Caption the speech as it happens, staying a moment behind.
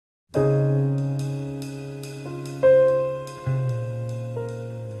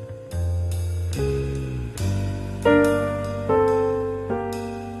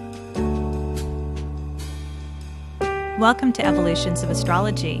Welcome to Evolutions of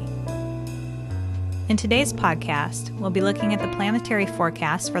Astrology. In today's podcast, we'll be looking at the planetary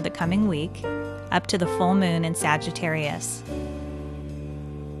forecast for the coming week, up to the full moon in Sagittarius.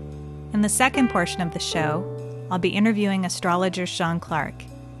 In the second portion of the show, I'll be interviewing astrologer Sean Clark,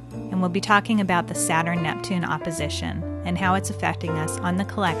 and we'll be talking about the Saturn-Neptune opposition and how it's affecting us on the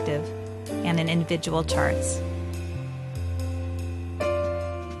collective and in individual charts.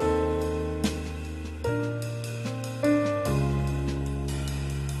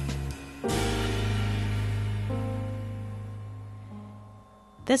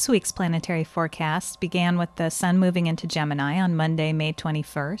 This week's planetary forecast began with the Sun moving into Gemini on Monday, May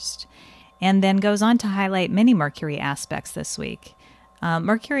 21st, and then goes on to highlight many Mercury aspects this week.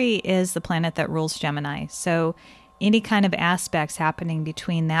 Mercury is the planet that rules Gemini, so any kind of aspects happening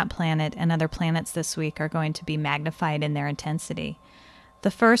between that planet and other planets this week are going to be magnified in their intensity.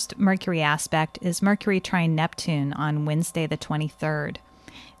 The first Mercury aspect is Mercury trine Neptune on Wednesday the 23rd.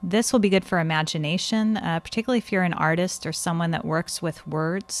 This will be good for imagination, particularly if you're an artist or someone that works with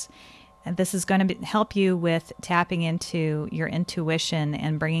words. This is going to help you with tapping into your intuition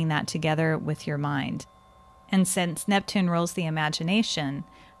and bringing that together with your mind. And since Neptune rules the imagination,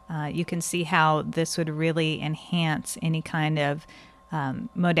 you can see how this would really enhance any kind of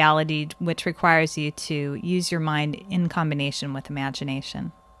modality which requires you to use your mind in combination with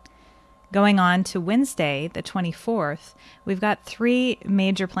imagination. Going on to Wednesday, the 24th, we've got three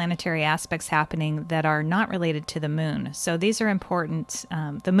major planetary aspects happening that are not related to the moon. So these are important.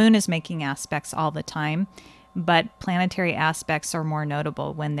 The moon is making aspects all the time, but planetary aspects are more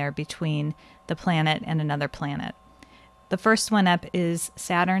notable when they're between the planet and another planet. The first one up is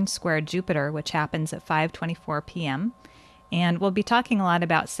Saturn square Jupiter, which happens at 5:24 p.m., and we'll be talking a lot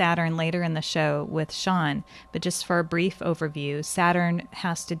about Saturn later in the show with Sean, but just for a brief overview, Saturn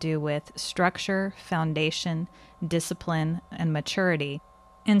has to do with structure, foundation, discipline, and maturity.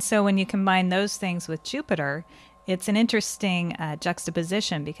 And so when you combine those things with Jupiter, it's an interesting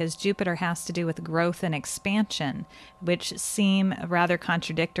juxtaposition because Jupiter has to do with growth and expansion, which seem rather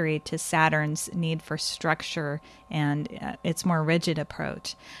contradictory to Saturn's need for structure and its more rigid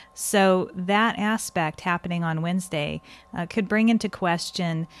approach. So that aspect happening on Wednesday could bring into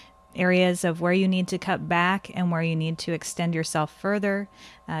question areas of where you need to cut back and where you need to extend yourself further.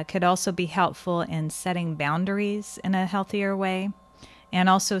 Could also be helpful in setting boundaries in a healthier way. And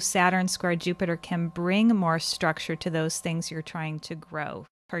also Saturn square Jupiter can bring more structure to those things you're trying to grow.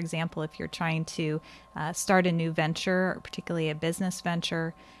 For example, if you're trying to start a new venture, or particularly a business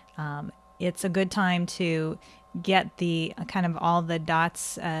venture, it's a good time to get the kind of all the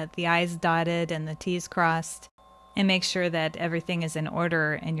dots, the I's dotted and the T's crossed, and make sure that everything is in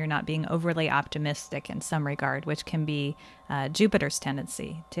order and you're not being overly optimistic in some regard, which can be Jupiter's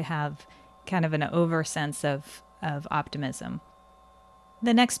tendency to have kind of an over sense of optimism.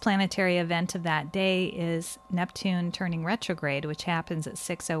 The next planetary event of that day is Neptune turning retrograde, which happens at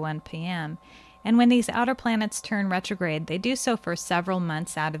 6:01 p.m. And when these outer planets turn retrograde, they do so for several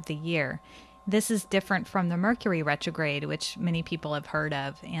months out of the year. This is different from the Mercury retrograde, which many people have heard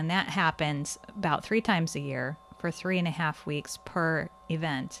of, and that happens about 3 times a year for 3.5 weeks per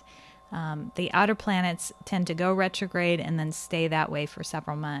event. The outer planets tend to go retrograde and then stay that way for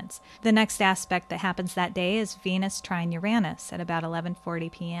several months. The next aspect that happens that day is Venus trine Uranus at about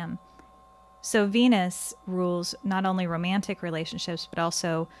 11:40 p.m. So Venus rules not only romantic relationships, but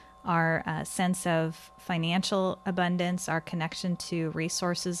also our sense of financial abundance, our connection to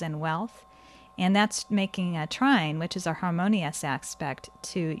resources and wealth. And that's making a trine, which is a harmonious aspect,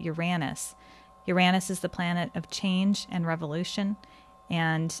 to Uranus. Uranus is the planet of change and revolution.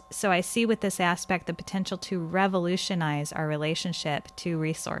 And so I see with this aspect the potential to revolutionize our relationship to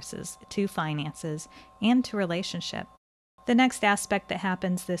resources, to finances, and to relationship. The next aspect that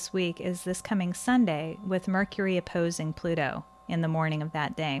happens this week is this coming Sunday with Mercury opposing Pluto in the morning of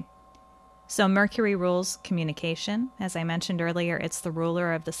that day. So Mercury rules communication. As I mentioned earlier, it's the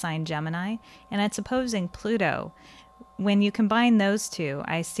ruler of the sign Gemini, and it's opposing Pluto. When you combine those two,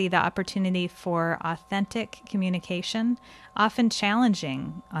 I see the opportunity for authentic communication, often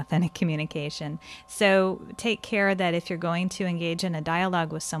challenging authentic communication. So take care that if you're going to engage in a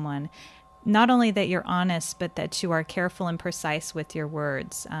dialogue with someone, not only that you're honest, but that you are careful and precise with your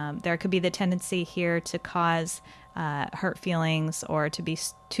words. There could be the tendency here to cause hurt feelings or to be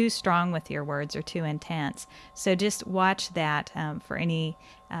too strong with your words or too intense. So just watch that for any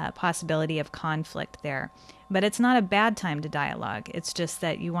possibility of conflict there. But it's not a bad time to dialogue. It's just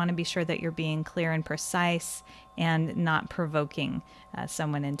that you want to be sure that you're being clear and precise and not provoking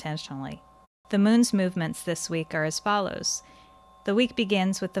someone intentionally. The moon's movements this week are as follows. The week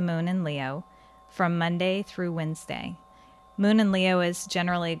begins with the moon in Leo from Monday through Wednesday. Moon in Leo is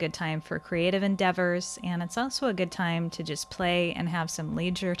generally a good time for creative endeavors, and it's also a good time to just play and have some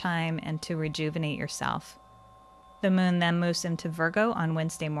leisure time and to rejuvenate yourself. The moon then moves into Virgo on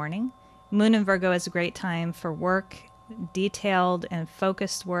Wednesday morning. Moon in Virgo is a great time for work, detailed and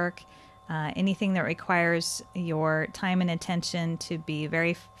focused work, anything that requires your time and attention to be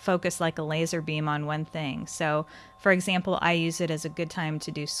very focused like a laser beam on one thing. So, for example, I use it as a good time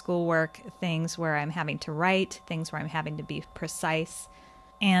to do schoolwork, things where I'm having to write, things where I'm having to be precise,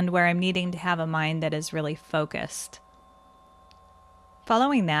 and where I'm needing to have a mind that is really focused.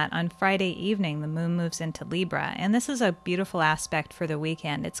 Following that, on Friday evening, the moon moves into Libra, and this is a beautiful aspect for the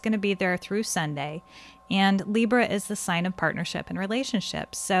weekend. It's going to be there through Sunday, and Libra is the sign of partnership and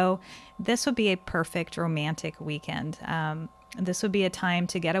relationships, so this would be a perfect romantic weekend. This would be a time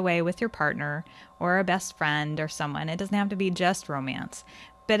to get away with your partner or a best friend or someone. It doesn't have to be just romance,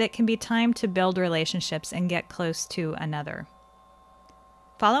 but it can be time to build relationships and get close to another.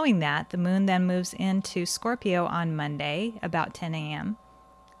 Following that, the moon then moves into Scorpio on Monday, about 10 a.m.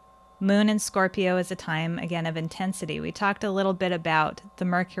 Moon in Scorpio is a time, again, of intensity. We talked a little bit about the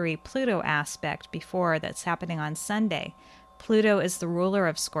Mercury-Pluto aspect before that's happening on Sunday. Pluto is the ruler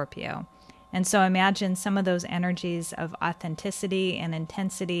of Scorpio. And so imagine some of those energies of authenticity and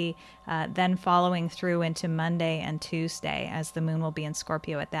intensity then following through into Monday and Tuesday, as the moon will be in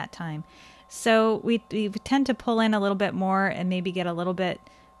Scorpio at that time. So we tend to pull in a little bit more and maybe get a little bit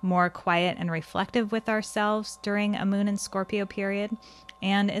more quiet and reflective with ourselves during a moon in Scorpio period.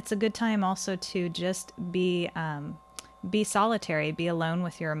 And it's a good time also to just be solitary, be alone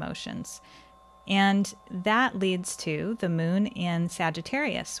with your emotions. And that leads to the moon in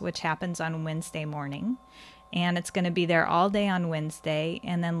Sagittarius, which happens on Wednesday morning. And it's going to be there all day on Wednesday,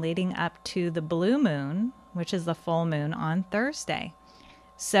 and then leading up to the blue moon, which is the full moon, on Thursday.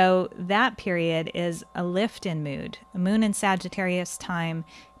 So that period is a lift in mood. A moon in Sagittarius time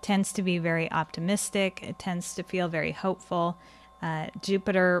tends to be very optimistic. It tends to feel very hopeful.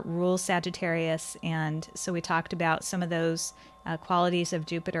 Jupiter rules Sagittarius, and so we talked about some of those qualities of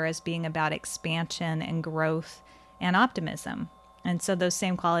Jupiter as being about expansion and growth and optimism. And so those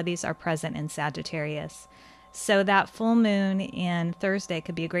same qualities are present in Sagittarius. So that full moon in Thursday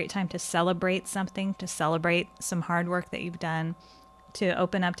could be a great time to celebrate something, to celebrate some hard work that you've done, to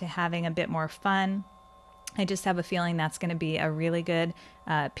open up to having a bit more fun. I just have a feeling that's going to be a really good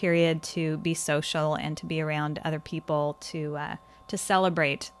period to be social and to be around other people to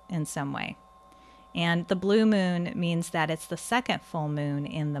celebrate in some way. And the blue moon means that it's the second full moon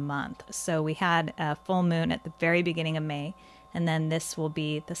in the month. So we had a full moon at the very beginning of May, and then this will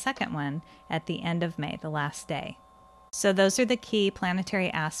be the second one at the end of May, the last day. So those are the key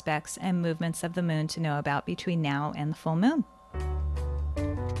planetary aspects and movements of the moon to know about between now and the full moon.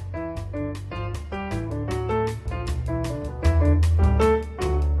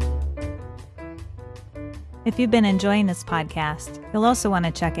 If you've been enjoying this podcast, you'll also want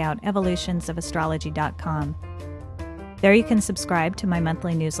to check out evolutionsofastrology.com. There you can subscribe to my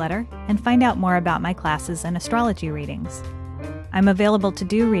monthly newsletter and find out more about my classes and astrology readings. I'm available to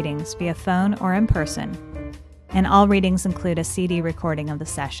do readings via phone or in person, and all readings include a CD recording of the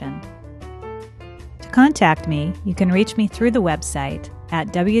session. To contact me, you can reach me through the website at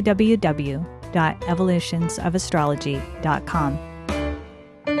www.evolutionsofastrology.com.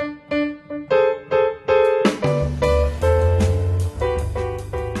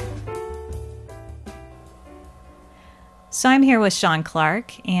 So I'm here with Sean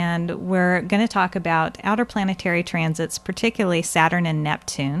Clark, and we're going to talk about outer planetary transits, particularly Saturn and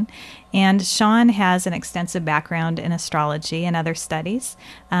Neptune. And Sean has an extensive background in astrology and other studies.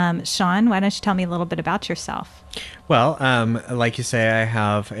 Sean, why don't you tell me a little bit about yourself? Well, like you say, I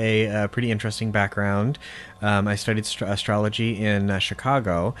have a pretty interesting background. I studied astrology in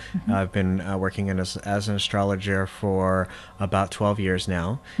Chicago. Mm-hmm. I've been working as an astrologer for about 12 years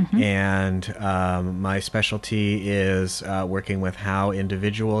now. Mm-hmm. And my specialty is working with how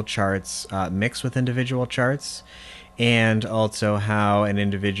individual charts mix with individual charts, and also how an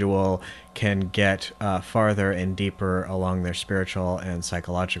individual can get farther and deeper along their spiritual and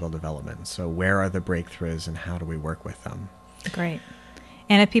psychological development. So where are the breakthroughs and how do we work with them? Great.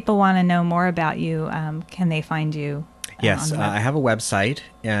 And if people want to know more about you, can they find you? Yes, I have a website.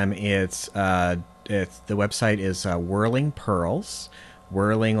 The website is Whirling Pearls.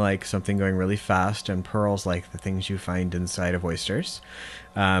 Whirling like something going really fast, and pearls like the things you find inside of oysters.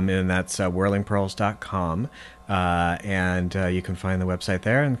 And that's whirlingpearls.com. And you can find the website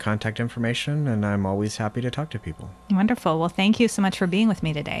there and contact information, and I'm always happy to talk to people. Wonderful. Well, thank you so much for being with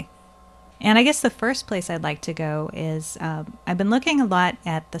me today. And I guess the first place I'd like to go is I've been looking a lot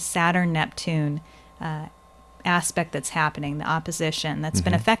at the Saturn-Neptune aspect that's happening, the opposition that's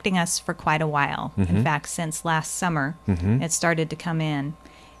been affecting us for quite a while. In fact, since last summer, it started to come in.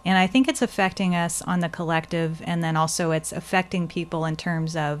 And I think it's affecting us on the collective, and then also it's affecting people in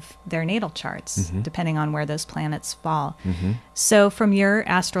terms of their natal charts, depending on where those planets fall. So from your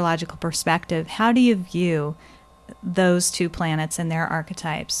astrological perspective, how do you view those two planets and their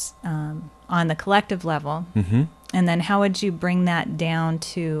archetypes on the collective level? And then how would you bring that down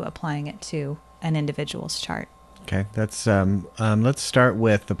to applying it to an individual's chart? Okay, let's start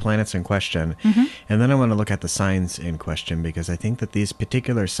with the planets in question, and then I want to look at the signs in question, because I think that these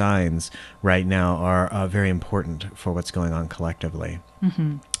particular signs right now are very important for what's going on collectively.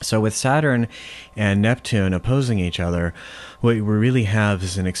 So with Saturn and Neptune opposing each other, what we really have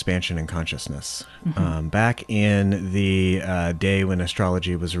is an expansion in consciousness. Back in the day when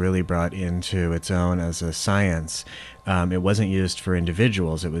astrology was really brought into its own as a science, it wasn't used for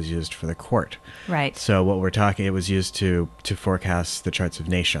individuals, it was used for the court. Right. So what we're talking, it was used to forecast the charts of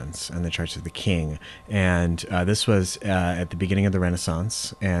nations and the charts of the king. And this was at the beginning of the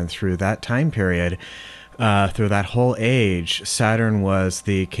Renaissance. And through that time period, through that whole age, Saturn was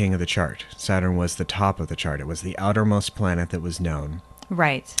the king of the chart. Saturn was the top of the chart. It was the outermost planet that was known.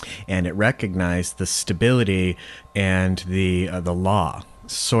 Right. And it recognized the stability and the law,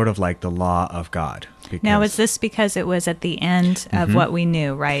 sort of like the law of God. Now, is this because it was at the end of what we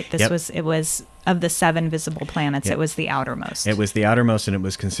knew, right? It was of the 7 visible planets, it was the outermost. It was the outermost, and it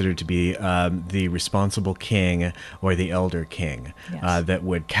was considered to be the responsible king or the elder king that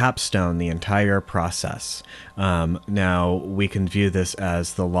would capstone the entire process. Now, we can view this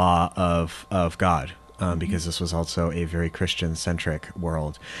as the law of God. Because this was also a very Christian-centric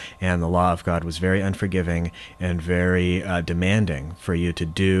world. And the law of God was very unforgiving and very demanding for you to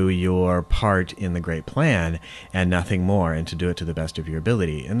do your part in the great plan and nothing more, and to do it to the best of your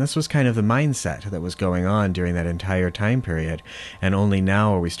ability. And this was kind of the mindset that was going on during that entire time period. And only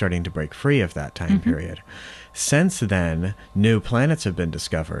now are we starting to break free of that time period. Since then, new planets have been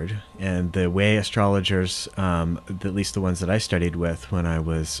discovered, and the way astrologers, at least the ones that I studied with when I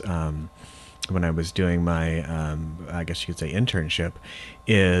was doing my, I guess you could say, internship,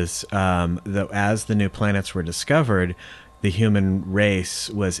 is that as the new planets were discovered, the human race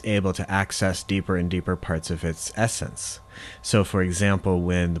was able to access deeper and deeper parts of its essence. So, for example,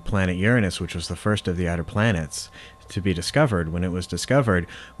 when the planet Uranus, which was the first of the outer planets to be discovered, when it was discovered,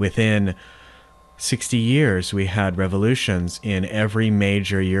 within 60 years, we had revolutions in every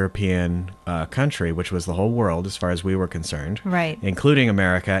major European country, which was the whole world as far as we were concerned, right, including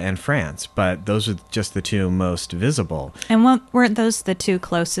America and France. But those are just the two most visible. And weren't those the two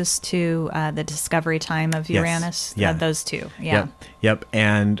closest to the discovery time of Uranus? Yes. Yeah. Those two. Yeah. Yep.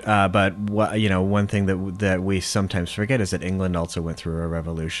 And but one thing that we sometimes forget is that England also went through a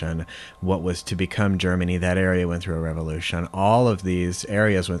revolution. What was to become Germany, that area went through a revolution. All of these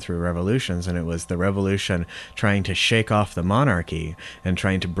areas went through revolutions, and it was the revolution trying to shake off the monarchy and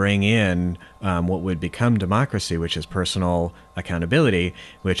trying to bring in what would become democracy, which is personal accountability,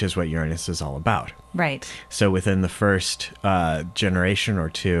 which is what Uranus is all about. Right. So within the first generation or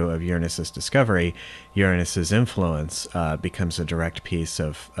two of Uranus's discovery, Uranus's influence becomes a direct piece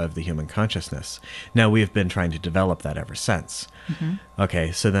of the human consciousness. Now, we've been trying to develop that ever since.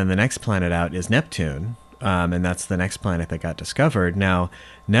 Okay, so then the next planet out is Neptune, and that's the next planet that got discovered. Now,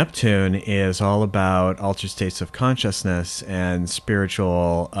 Neptune is all about altered states of consciousness and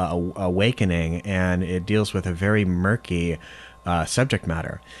spiritual awakening, and it deals with a very murky subject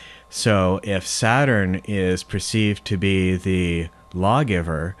matter. So if Saturn is perceived to be the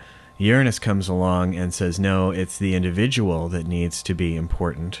lawgiver, Uranus comes along and says, no, it's the individual that needs to be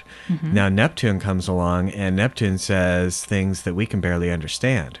important. Now Neptune comes along, and Neptune says things that we can barely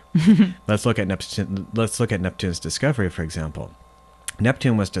understand. Let's look at Neptune's discovery, for example.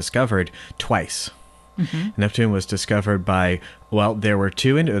 Neptune was discovered twice. Neptune was discovered by, there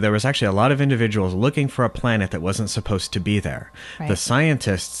was actually a lot of individuals looking for a planet that wasn't supposed to be there. Right. The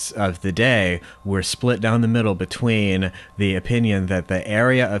scientists of the day were split down the middle between the opinion that the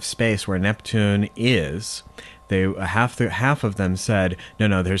area of space where Neptune is, half of them said,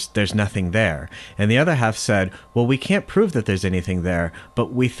 no, there's nothing there. And the other half said, well, we can't prove that there's anything there,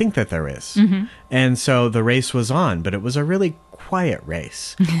 but we think that there is. And so the race was on, but it was a really quiet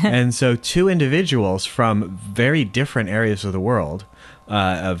race. And so two individuals from very different areas of the world,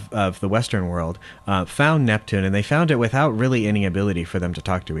 of the Western world, found Neptune, and they found it without really any ability for them to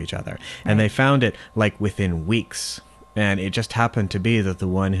talk to each other. Right. And they found it like within weeks. And it just happened to be that the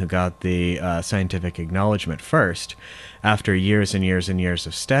one who got the scientific acknowledgement first, after years and years and years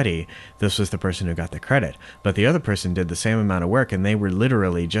of study, this was the person who got the credit. But the other person did the same amount of work, and they were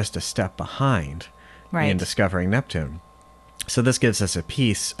literally just a step behind Right. in discovering Neptune. So this gives us a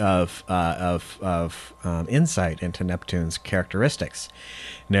piece of insight into Neptune's characteristics.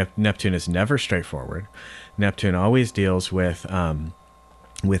 Neptune is never straightforward. Neptune always deals with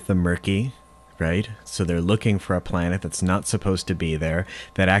the murky, right? So they're looking for a planet that's not supposed to be there,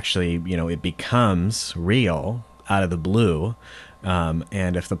 that actually, it becomes real out of the blue.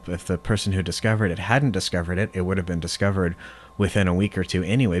 And if the person who discovered it hadn't discovered it, it would have been discovered within a week or two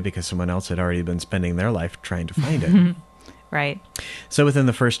anyway, because someone else had already been spending their life trying to find it. Right. So within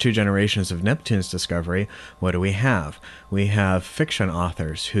the first 2 generations of Neptune's discovery, what do we have? We have fiction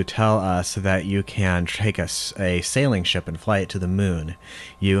authors who tell us that you can take a sailing ship and fly it to the moon.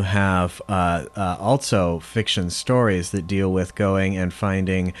 You have also fiction stories that deal with going and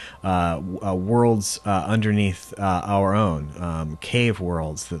finding worlds underneath our own, cave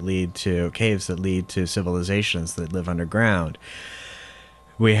worlds that lead to caves that lead to civilizations that live underground.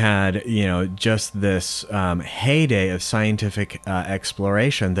 We had, just this heyday of scientific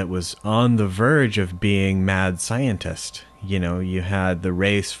exploration that was on the verge of being mad scientist. You had the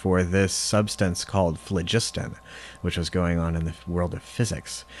race for this substance called phlogiston, which was going on in the world of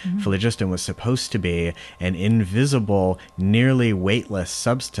physics. Mm-hmm. Phlogiston was supposed to be an invisible, nearly weightless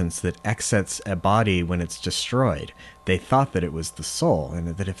substance that exits a body when it's destroyed. They thought that it was the soul, and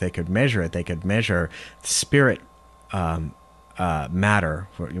that if they could measure it, they could measure spirit matter,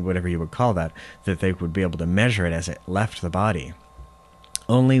 whatever you would call that they would be able to measure it as it left the body.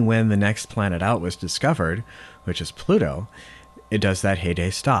 Only when the next planet out was discovered, which is Pluto, does that heyday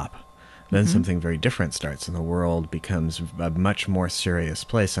stop. Then something very different starts, and the world becomes a much more serious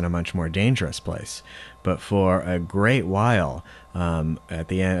place and a much more dangerous place. But for a great while, at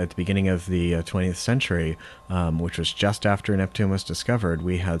the beginning of the 20th century, which was just after Neptune was discovered,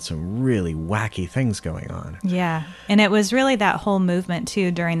 we had some really wacky things going on. Yeah, and it was really that whole movement,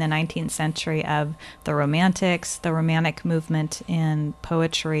 too, during the 19th century of the Romantics, the Romantic movement in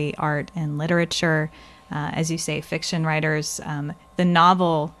poetry, art, and literature. As you say, fiction writers, the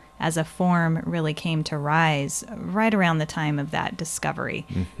novel as a form really came to rise right around the time of that discovery.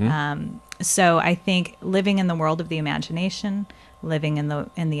 Mm-hmm. So I think living in the world of the imagination, living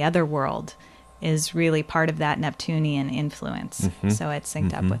in the other world, is really part of that Neptunian influence. Mm-hmm. So it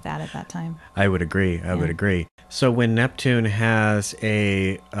synced up with that at that time. I would agree. I would agree. So when Neptune has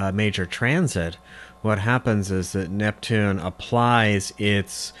a major transit, what happens is that Neptune applies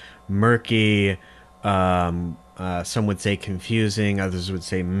its murky, some would say confusing, others would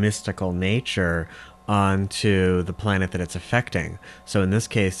say mystical nature onto the planet that it's affecting. So in this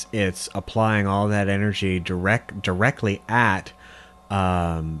case, it's applying all that energy directly at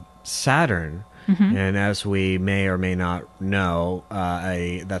Saturn. Mm-hmm. And as we may or may not know,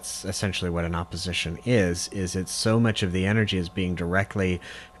 that's essentially what an opposition is it's so much of the energy is being directly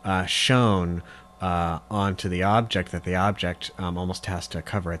shown onto the object that the object almost has to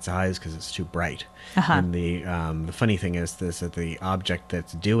cover its eyes because it's too bright. Uh-huh. And the funny thing is that the object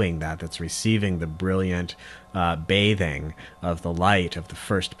that's doing that's receiving the brilliant bathing of the light of the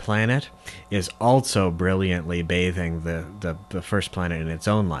first planet, is also brilliantly bathing the first planet in its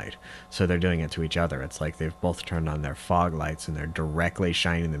own light. So they're doing it to each other. It's like they've both turned on their fog lights and they're directly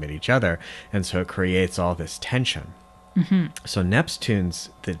shining them at each other, and so it creates all this tension. Mm-hmm. So Neptune's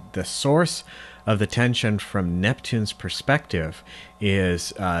the source of the tension from Neptune's perspective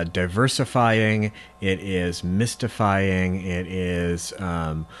is diversifying, it is mystifying, it is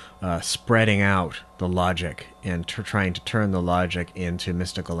spreading out the logic and trying to turn the logic into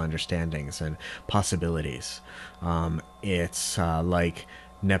mystical understandings and possibilities. It's like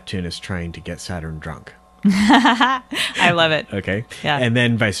Neptune is trying to get Saturn drunk. I love it. Okay. Yeah. And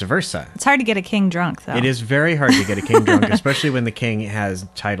then vice versa. It's hard to get a king drunk, though. It is very hard to get a king drunk, especially when the king has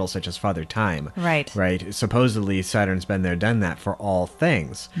titles such as Father Time. Right. Right. Supposedly, Saturn's been there, done that for all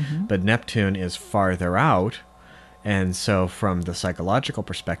things. Mm-hmm. But Neptune is farther out. And so from the psychological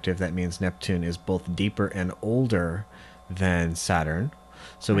perspective, that means Neptune is both deeper and older than Saturn.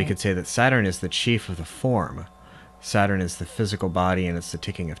 So we could say that Saturn is the chief of the form. Saturn is the physical body, and it's the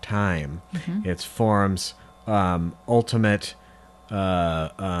ticking of time. Mm-hmm. It's form's ultimate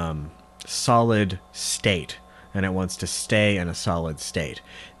solid state, and it wants to stay in a solid state.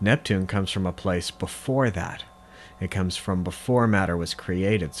 Neptune comes from a place before that. It comes from before matter was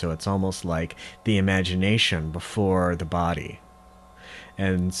created, so it's almost like the imagination before the body.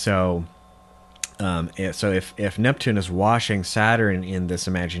 And so if Neptune is washing Saturn in this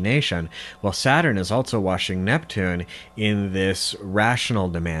imagination, well, Saturn is also washing Neptune in this rational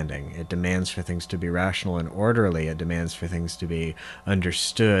demanding. It demands for things to be rational and orderly. It demands for things to be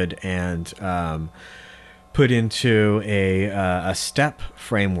understood and put into a step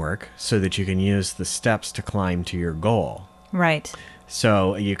framework so that you can use the steps to climb to your goal. Right.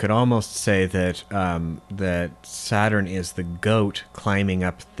 So you could almost say that that Saturn is the goat climbing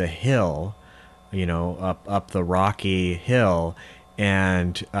up the hill, up the rocky hill,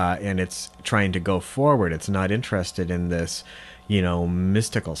 and it's trying to go forward. It's not interested in this,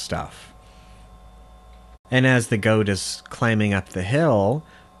 mystical stuff. And as the goat is climbing up the hill,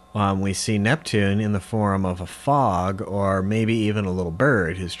 we see Neptune in the form of a fog, or maybe even a little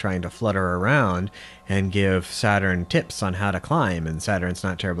bird who's trying to flutter around and give Saturn tips on how to climb. And Saturn's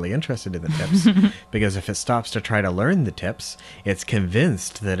not terribly interested in the tips because if it stops to try to learn the tips, it's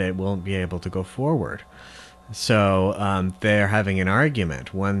convinced that it won't be able to go forward. So they're having an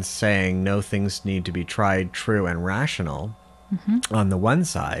argument. One's saying no, things need to be tried, true, and rational on the one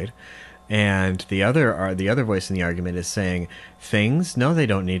side. And the other voice in the argument is saying, things, no, they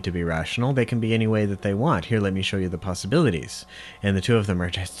don't need to be rational. They can be any way that they want. Here, let me show you the possibilities. And the two of them are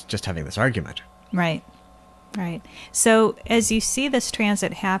just having this argument. Right. Right. So as you see this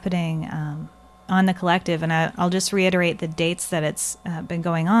transit happening on the collective, and I'll just reiterate the dates that it's been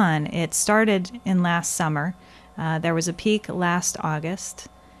going on. It started in last summer. There was a peak last August.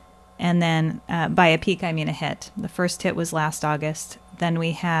 And then by a peak, I mean a hit. The first hit was last August. Then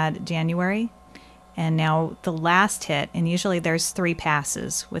we had January, and now the last hit, and usually there's 3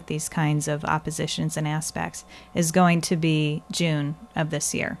 passes with these kinds of oppositions and aspects, is going to be June of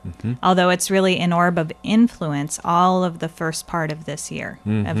this year. Although it's really an orb of influence all of the first part of this year,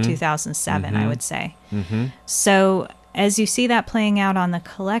 of 2007, I would say. So as you see that playing out on the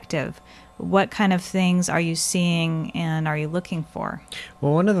collective, what kind of things are you seeing and are you looking for?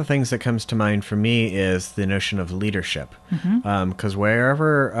 Well, one of the things that comes to mind for me is the notion of leadership. Because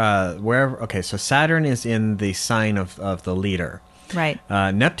okay, so Saturn is in the sign of the leader. Right.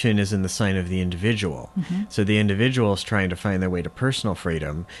 Neptune is in the sign of the individual. So the individual is trying to find their way to personal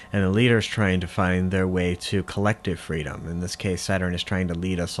freedom, and the leader is trying to find their way to collective freedom. In this case, Saturn is trying to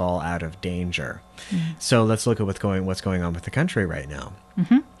lead us all out of danger. So let's look at what's going on with the country right now.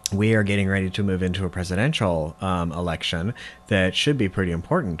 We are getting ready to move into a presidential election that should be pretty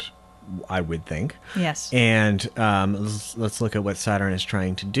important, I would think. Yes. And let's look at what Saturn is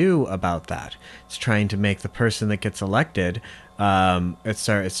trying to do about that. It's trying to make the person that gets elected,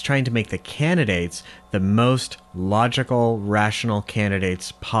 it's trying to make the candidates the most logical, rational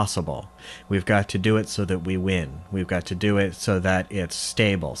candidates possible. We've got to do it so that we win. We've got to do it so that it's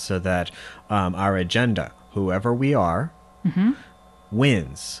stable, so that our agenda, whoever we are,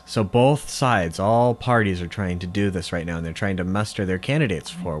 wins. So both sides, all parties are trying to do this right now, and they're trying to muster their candidates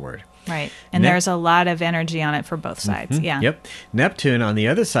forward. Right. And there's a lot of energy on it for both sides. Yeah. Yep. Neptune on the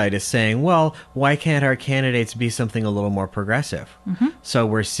other side is saying, well, why can't our candidates be something a little more progressive? So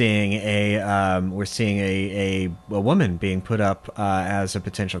we're seeing a woman being put up as a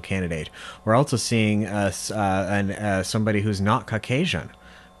potential candidate. We're also seeing somebody who's not Caucasian,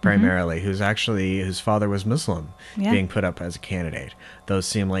 primarily, whose father was Muslim, being put up as a candidate. Those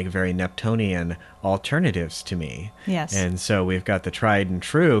seem like very Neptunian alternatives to me. Yes. And so we've got the tried and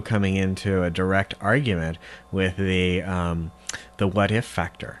true coming into a direct argument with the what if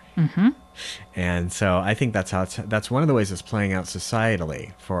factor. And so I think that's one of the ways it's playing out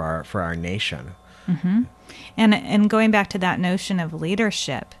societally for our nation. And going back to that notion of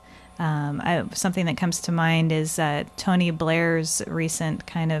leadership, something that comes to mind is Tony Blair's recent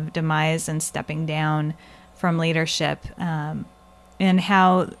kind of demise and stepping down from leadership, and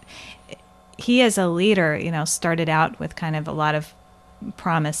how he as a leader, started out with kind of a lot of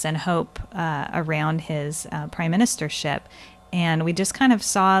promise and hope around his prime ministership. And we just kind of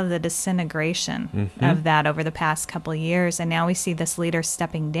saw the disintegration of that over the past couple of years. And now we see this leader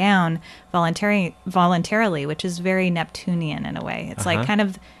stepping down voluntarily, which is very Neptunian in a way. It's like kind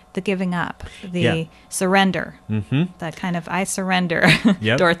of the giving up, the surrender, that kind of, I surrender,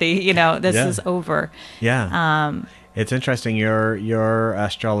 Dorothy, this is over. It's interesting. Your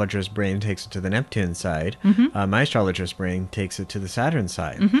astrologer's brain takes it to the Neptune side. My astrologer's brain takes it to the Saturn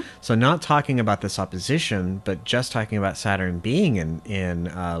side. So not talking about this opposition, but just talking about Saturn being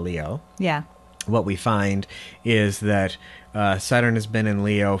in Leo. Yeah. What we find is that Saturn has been in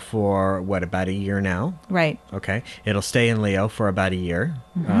Leo for, about a year now? Right. Okay. It'll stay in Leo for about a year,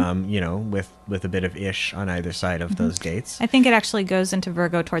 with a bit of ish on either side of those dates. I think it actually goes into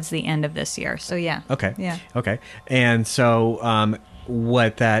Virgo towards the end of this year. So, yeah. Okay. Yeah. Okay. And so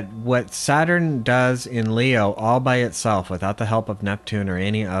what Saturn does in Leo all by itself, without the help of Neptune or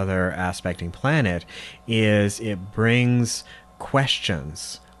any other aspecting planet, is it brings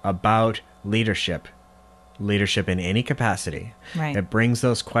questions about leadership leadership in any capacity. Right. It brings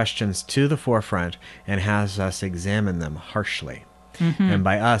those questions to the forefront and has us examine them harshly. And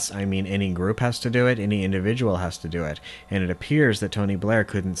by us, I mean any group has to do it, any individual has to do it. And it appears that Tony Blair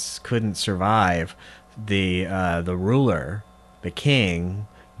couldn't survive the ruler, the king,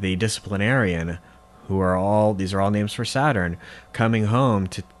 the disciplinarian, these are all names for Saturn, coming home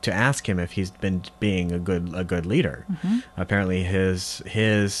to ask him if he's been being a good leader. Apparently, his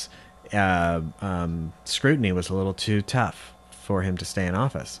scrutiny was a little too tough for him to stay in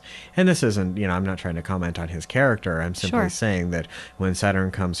office. And this isn't, I'm not trying to comment on his character. I'm simply saying that when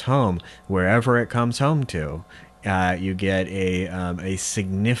Saturn comes home, wherever it comes home to, you get a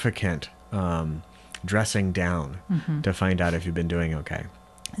significant dressing down to find out if you've been doing okay.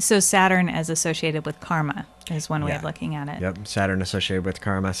 So Saturn as associated with karma is one way of looking at it. Yep, Saturn associated with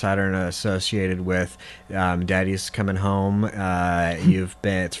karma. Saturn associated with daddy's coming home.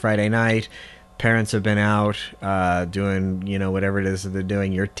 It's Friday night. Parents have been out doing, whatever it is that they're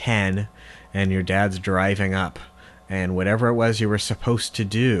doing. You're 10 and your dad's driving up. And whatever it was you were supposed to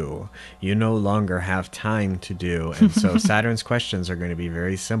do, you no longer have time to do. And so Saturn's questions are going to be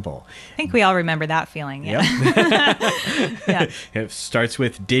very simple. I think we all remember that feeling. Yeah. Yep. It starts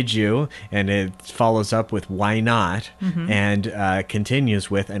with, did you? And it follows up with, why not? And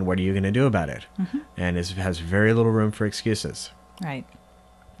continues with, and what are you going to do about it? And has very little room for excuses. Right.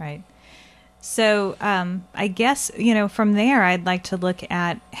 So I guess, from there, I'd like to look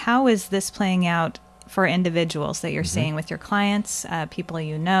at how is this playing out for individuals that you're seeing with your clients, people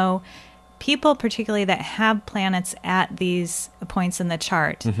people particularly that have planets at these points in the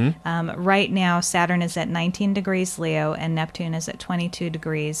chart. Right now, Saturn is at 19 degrees Leo and Neptune is at 22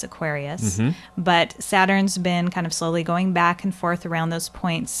 degrees Aquarius. But Saturn's been kind of slowly going back and forth around those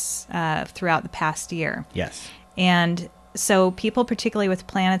points throughout the past year. Yes. And so people particularly with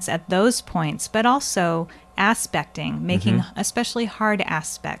planets at those points, but also aspecting, making especially hard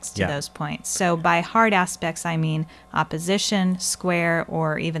aspects to those points. So by hard aspects, I mean opposition, square,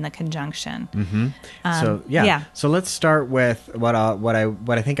 or even the conjunction. So let's start with what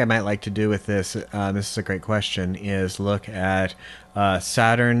I think I might like to do with this. This is a great question. Is look at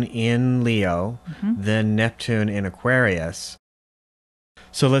Saturn in Leo, then Neptune in Aquarius.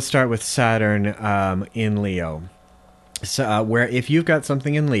 So let's start with Saturn in Leo. So, where if you've got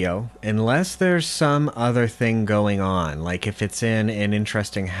something in Leo, unless there's some other thing going on, like if it's in an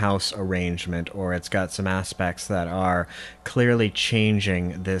interesting house arrangement or it's got some aspects that are clearly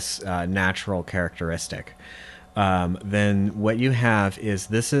changing this natural characteristic, then what you have is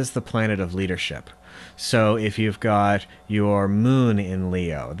this is the planet of leadership. So if you've got your moon in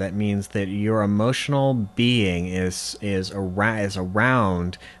Leo, that means that your emotional being is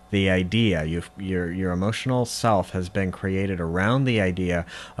around the idea. Your emotional self has been created around the idea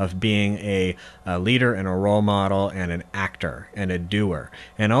of being a leader and a role model and an actor and a doer,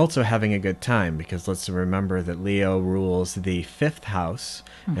 and also having a good time, because let's remember that Leo rules the 5th house,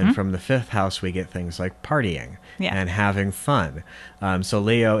 and from the 5th house we get things like partying and having fun. So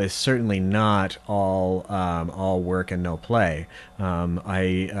Leo is certainly not all work and no play. Some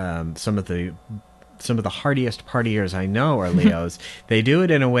of the hardiest partiers I know are Leos. They do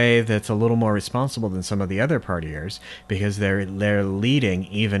it in a way that's a little more responsible than some of the other partiers, because they're leading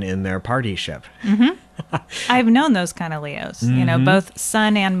even in their partyship. I've known those kind of Leos, both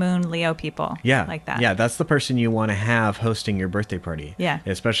sun and moon Leo people. Like that. Yeah, that's the person you want to have hosting your birthday party. Yeah.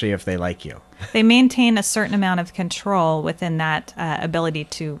 Especially if they like you. They maintain a certain amount of control within that ability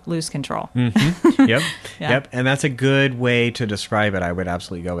to lose control. Yep. And that's a good way to describe it. I would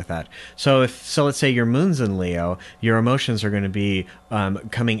absolutely go with that. So let's say your moon's in Leo, your emotions are going to be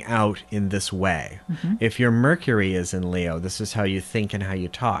coming out in this way. If your Mercury is in Leo, this is how you think and how you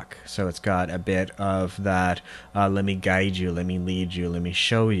talk. So it's got a bit of that let me guide you, let me lead you, let me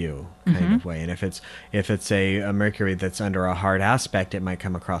show you kind of way. And if it's a Mercury that's under a hard aspect, it might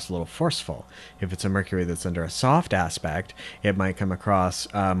come across a little forceful. If it's a Mercury that's under a soft aspect, it might come across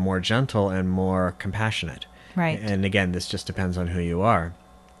more gentle and more compassionate. Right. And again, this just depends on who you are.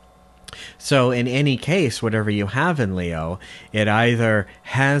 So in any case, whatever you have in Leo, it either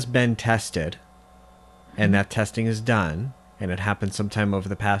has been tested, and that testing is done, and it happened sometime over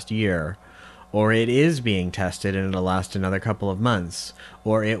the past year, or it is being tested and it'll last another couple of months,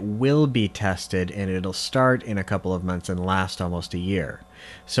 or it will be tested and it'll start in a couple of months and last almost a year.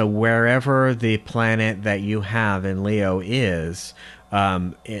 So wherever the planet that you have in Leo is,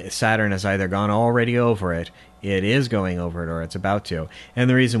 Saturn has either gone already over it, it is going over it, or it's about to. And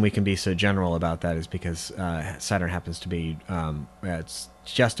the reason we can be so general about that is because Saturn happens to be it's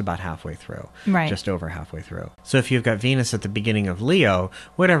just about halfway through, right, just over halfway through. So if you've got Venus at the beginning of Leo,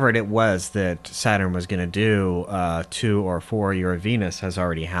 whatever it was that Saturn was going to do to or for your Venus has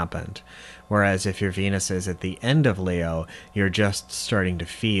already happened. Whereas if your Venus is at the end of Leo, you're just starting to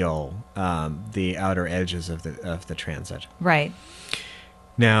feel the outer edges of the transit. Right.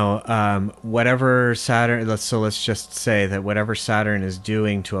 Now, whatever Saturn, let's just say that whatever Saturn is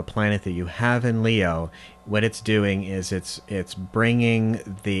doing to a planet that you have in Leo, what it's doing is it's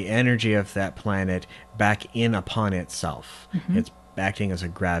bringing the energy of that planet back in upon itself. Mm-hmm. It's acting as a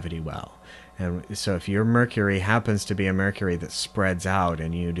gravity well. And so if your Mercury happens to be a Mercury that spreads out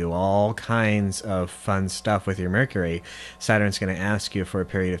and you do all kinds of fun stuff with your Mercury, Saturn's going to ask you for a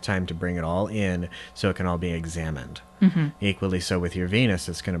period of time to bring it all in so it can all be examined. Mm-hmm. Equally so with your Venus,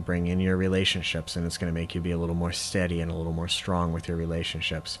 it's going to bring in your relationships, and it's going to make you be a little more steady and a little more strong with your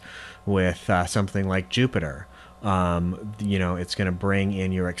relationships. With something like Jupiter, it's going to bring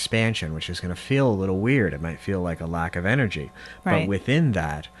in your expansion, which is going to feel a little weird. It might feel like a lack of energy. Right. But within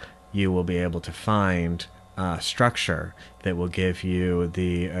that, you will be able to find structure that will give you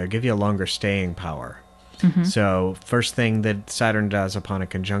a longer staying power. Mm-hmm. So first thing that Saturn does upon a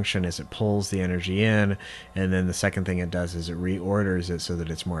conjunction is it pulls the energy in, and then the second thing it does is it reorders it so that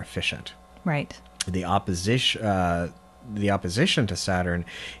it's more efficient. Right. The opposition to Saturn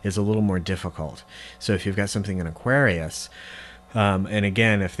is a little more difficult. So if you've got something in Aquarius, and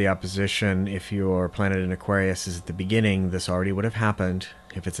again, if your planet in Aquarius is at the beginning, this already would have happened.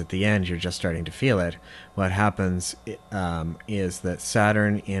 If it's at the end, you're just starting to feel it. What happens is that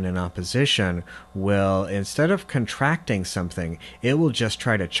Saturn in an opposition will, instead of contracting something, it will just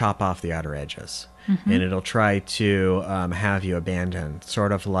try to chop off the outer edges. Mm-hmm. And it'll try to have you abandon,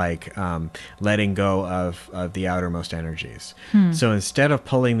 sort of like letting go of the outermost energies. So instead of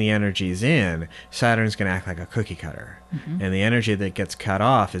pulling the energies in, Saturn's going to act like a cookie cutter. Mm-hmm. And the energy that gets cut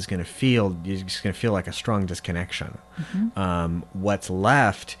off is going to feel like a strong disconnection. Mm-hmm. What's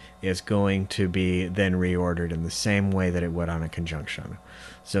left is going to be then reordered in the same way that it would on a conjunction.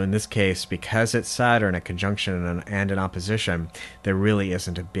 So in this case, because it's Saturn, a conjunction and an opposition, there really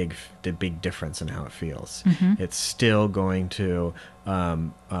isn't a big difference in how it feels. Mm-hmm. It's still going to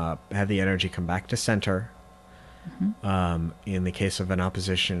have the energy come back to center. Mm-hmm. In the case of an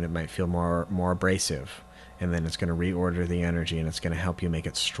opposition, it might feel more abrasive, and then it's going to reorder the energy, and it's going to help you make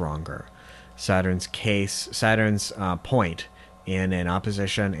it stronger. Saturn's point in an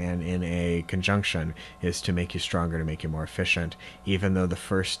opposition and in a conjunction is to make you stronger, to make you more efficient, even though the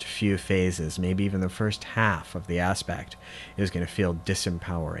first few phases, maybe even the first half of the aspect, is going to feel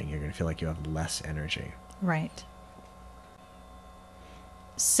disempowering. You're going to feel like you have less energy. Right.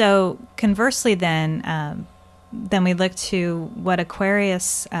 So conversely then we look to what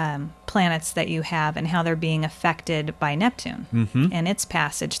Aquarius planets that you have and how they're being affected by Neptune and its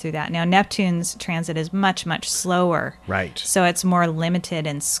passage through that. Now, Neptune's transit is much, much slower. Right. So it's more limited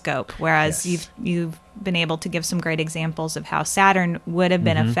in scope, whereas you've been able to give some great examples of how Saturn would have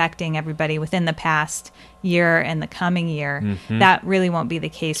been affecting everybody within the past year and the coming year. Mm-hmm. That really won't be the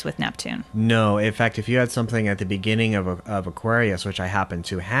case with Neptune. No. In fact, if you had something at the beginning of Aquarius, which I happen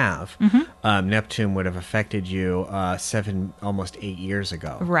to have, Neptune would have affected you almost 8 years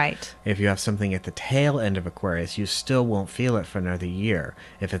ago. Right. If you have something at the tail end of Aquarius, you still won't feel it for another year.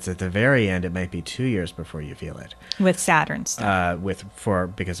 If it's at the very end, it might be 2 years before you feel it. With Saturn stuff. With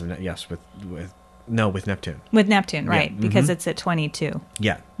Neptune. With Neptune, right, because it's at 22.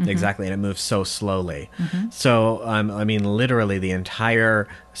 Yeah, exactly, and it moves so slowly. So, literally the entire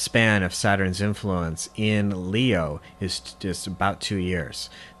span of Saturn's influence in Leo is just about 2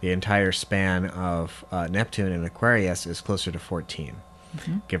 years. The entire span of Neptune in Aquarius is closer to 14,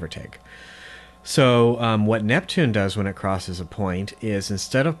 give or take. So what Neptune does when it crosses a point is,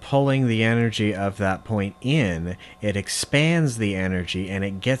 instead of pulling the energy of that point in, it expands the energy and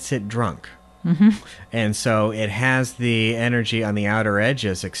it gets it drunk. And so it has the energy on the outer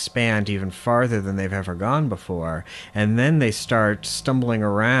edges expand even farther than they've ever gone before, and then they start stumbling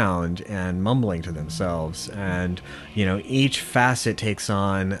around and mumbling to themselves, and each facet takes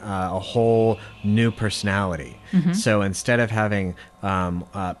on a whole new personality. So instead of having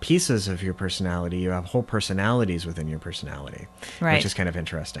pieces of your personality, you have whole personalities within your personality, which is kind of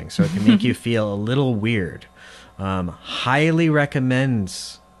interesting. So it can make you feel a little weird. Highly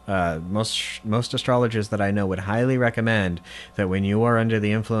recommends most astrologers that I know would highly recommend that when you are under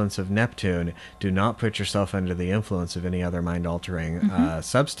the influence of Neptune, do not put yourself under the influence of any other mind-altering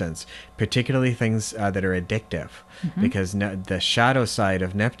substance, particularly things that are addictive, because the shadow side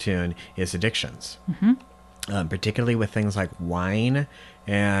of Neptune is addictions. Particularly with things like wine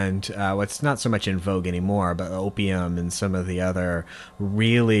and what's not so much in vogue anymore, but opium and some of the other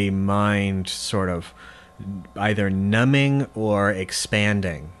really mind sort of either numbing or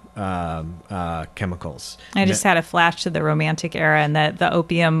expanding chemicals. I just had a flash to the Romantic era and the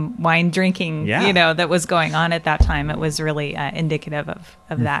opium wine drinking, that was going on at that time. It was really indicative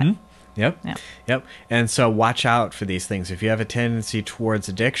of that. Yep. And so watch out for these things. If you have a tendency towards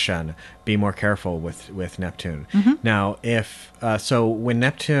addiction, be more careful with Neptune. Now, when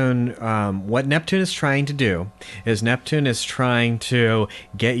Neptune, what Neptune is trying to do is Neptune is trying to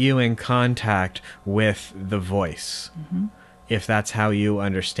get you in contact with the voice, if that's how you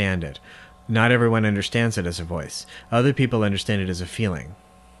understand it. Not everyone understands it as a voice. Other people understand it as a feeling.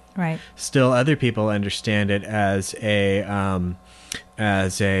 Right. Still, other people understand it as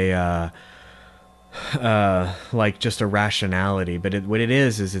like just a rationality, but what it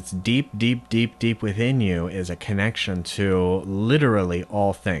is it's deep within you is a connection to literally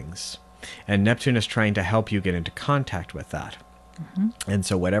all things, and Neptune is trying to help you get into contact with that. And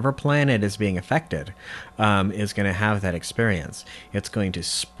so whatever planet is being affected is going to have that experience. It's going to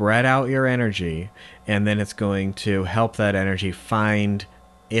spread out your energy, and then it's going to help that energy find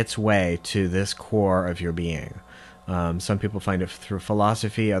its way to this core of your being. Some people find it through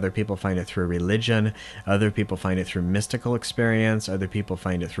philosophy, other people find it through religion, other people find it through mystical experience, other people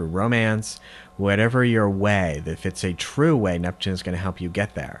find it through romance. Whatever your way, if it's a true way, Neptune is going to help you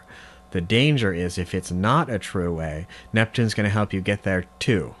get there. The danger is if it's not a true way, Neptune's going to help you get there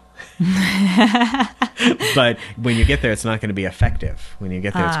too. But when you get there, it's not going to be effective. When you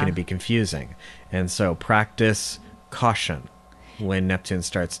get there, it's going to be confusing. And so practice caution when Neptune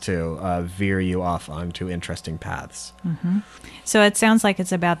starts to veer you off onto interesting paths. So it sounds like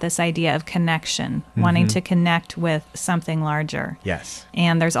it's about this idea of connection, wanting to connect with something larger. Yes.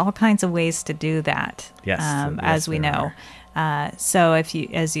 And there's all kinds of ways to do that, as we know. So if you,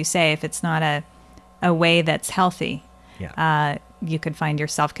 as you say, if it's not a way that's healthy, you could find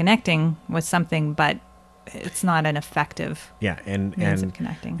yourself connecting with something, but it's not an effective means of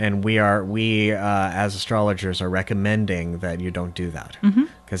connecting. And we as astrologers are recommending that you don't do that,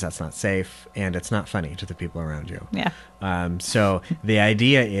 because that's not safe and it's not funny to the people around you. So the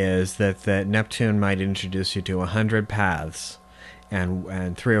idea is that Neptune might introduce you to 100 paths,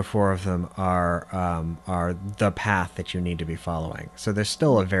 and 3 or 4 of them are the path that you need to be following. So there's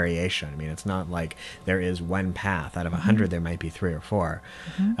still a variation. I mean, it's not like there is one path. Out of 100, there might be 3 or 4.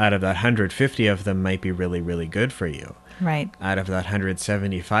 Out of that 150 of them might be really, really good for you. Right. Out of that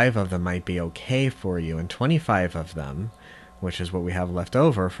 175 of them might be okay for you, and 25 of them, which is what we have left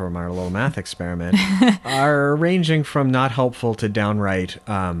over from our little math experiment, are ranging from not helpful to downright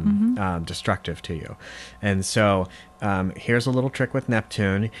destructive to you. And so here's a little trick with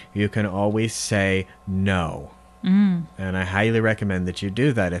Neptune. You can always say no. And I highly recommend that you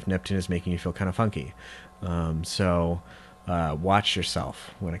do that if Neptune is making you feel kind of funky. Watch yourself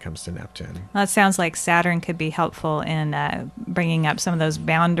when it comes to Neptune. Well, it sounds like Saturn could be helpful in bringing up some of those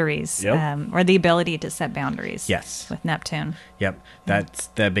boundaries, or the ability to set boundaries. Yes. With Neptune. Yep. That's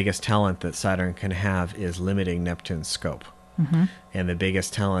the biggest talent that Saturn can have, is limiting Neptune's scope. And the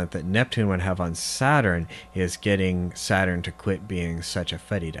biggest talent that Neptune would have on Saturn is getting Saturn to quit being such a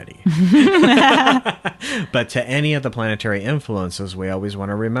fuddy-duddy. But to any of the planetary influences, we always want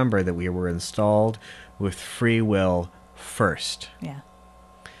to remember that we were installed with free will first.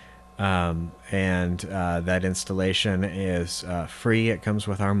 And that installation is free. It comes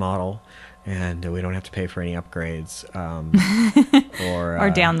with our model, and we don't have to pay for any upgrades or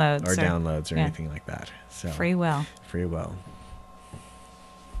downloads or anything like that. So free will.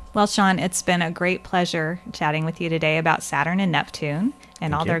 Well, Sean, it's been a great pleasure chatting with you today about Saturn and Neptune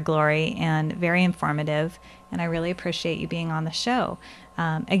and all their glory, and very informative. And I really appreciate you being on the show.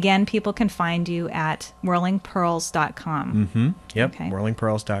 Again, people can find you at whirlingpearls.com. Yep,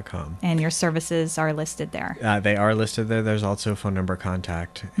 whirlingpearls.com. And your services are listed there. They are listed there. There's also a phone number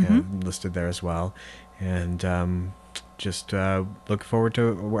contact listed there as well. And just look forward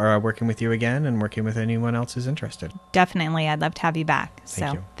to working with you again and working with anyone else who's interested. Definitely. I'd love to have you back.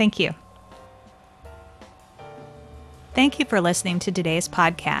 Thank you. Thank you for listening to today's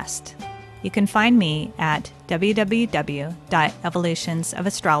podcast. You can find me at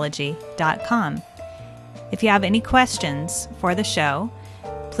www.evolutionsofastrology.com. If you have any questions for the show,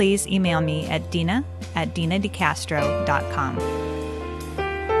 please email me at dina@dinadecastro.com.